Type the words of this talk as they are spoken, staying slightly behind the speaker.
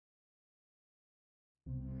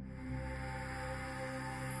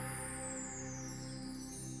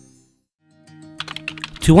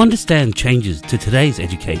To understand changes to today's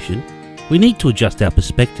education, we need to adjust our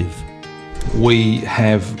perspective. We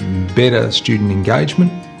have better student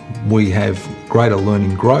engagement, we have greater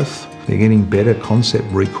learning growth, they're getting better concept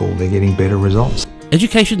recall, they're getting better results.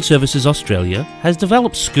 Education Services Australia has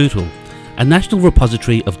developed Scootle, a national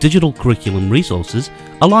repository of digital curriculum resources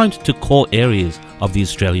aligned to core areas of the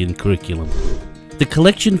Australian curriculum. The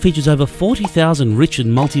collection features over 40,000 rich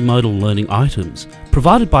and multimodal learning items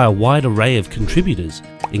provided by a wide array of contributors,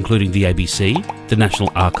 including the ABC, the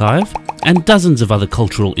National Archive, and dozens of other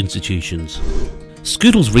cultural institutions.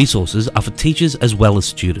 Scootle's resources are for teachers as well as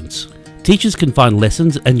students. Teachers can find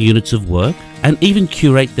lessons and units of work and even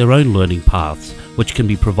curate their own learning paths, which can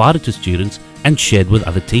be provided to students and shared with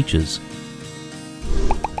other teachers.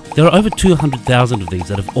 There are over 200,000 of these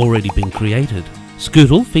that have already been created.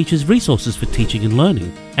 Scootle features resources for teaching and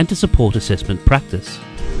learning and to support assessment practice.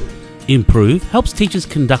 Improve helps teachers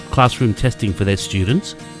conduct classroom testing for their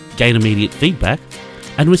students, gain immediate feedback,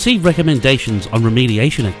 and receive recommendations on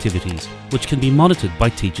remediation activities, which can be monitored by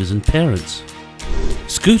teachers and parents.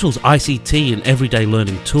 Scootle's ICT and Everyday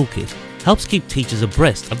Learning Toolkit helps keep teachers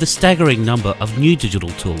abreast of the staggering number of new digital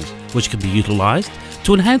tools which can be utilised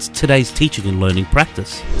to enhance today's teaching and learning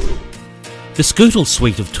practice. The Scootle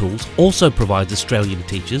suite of tools also provides Australian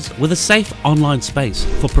teachers with a safe online space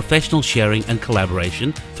for professional sharing and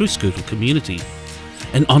collaboration through Scootle Community,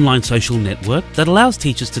 an online social network that allows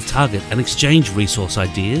teachers to target and exchange resource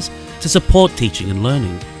ideas to support teaching and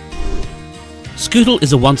learning. Scootle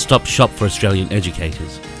is a one-stop shop for Australian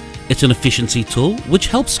educators. It's an efficiency tool which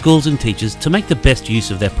helps schools and teachers to make the best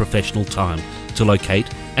use of their professional time to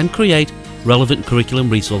locate and create relevant curriculum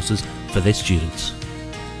resources for their students.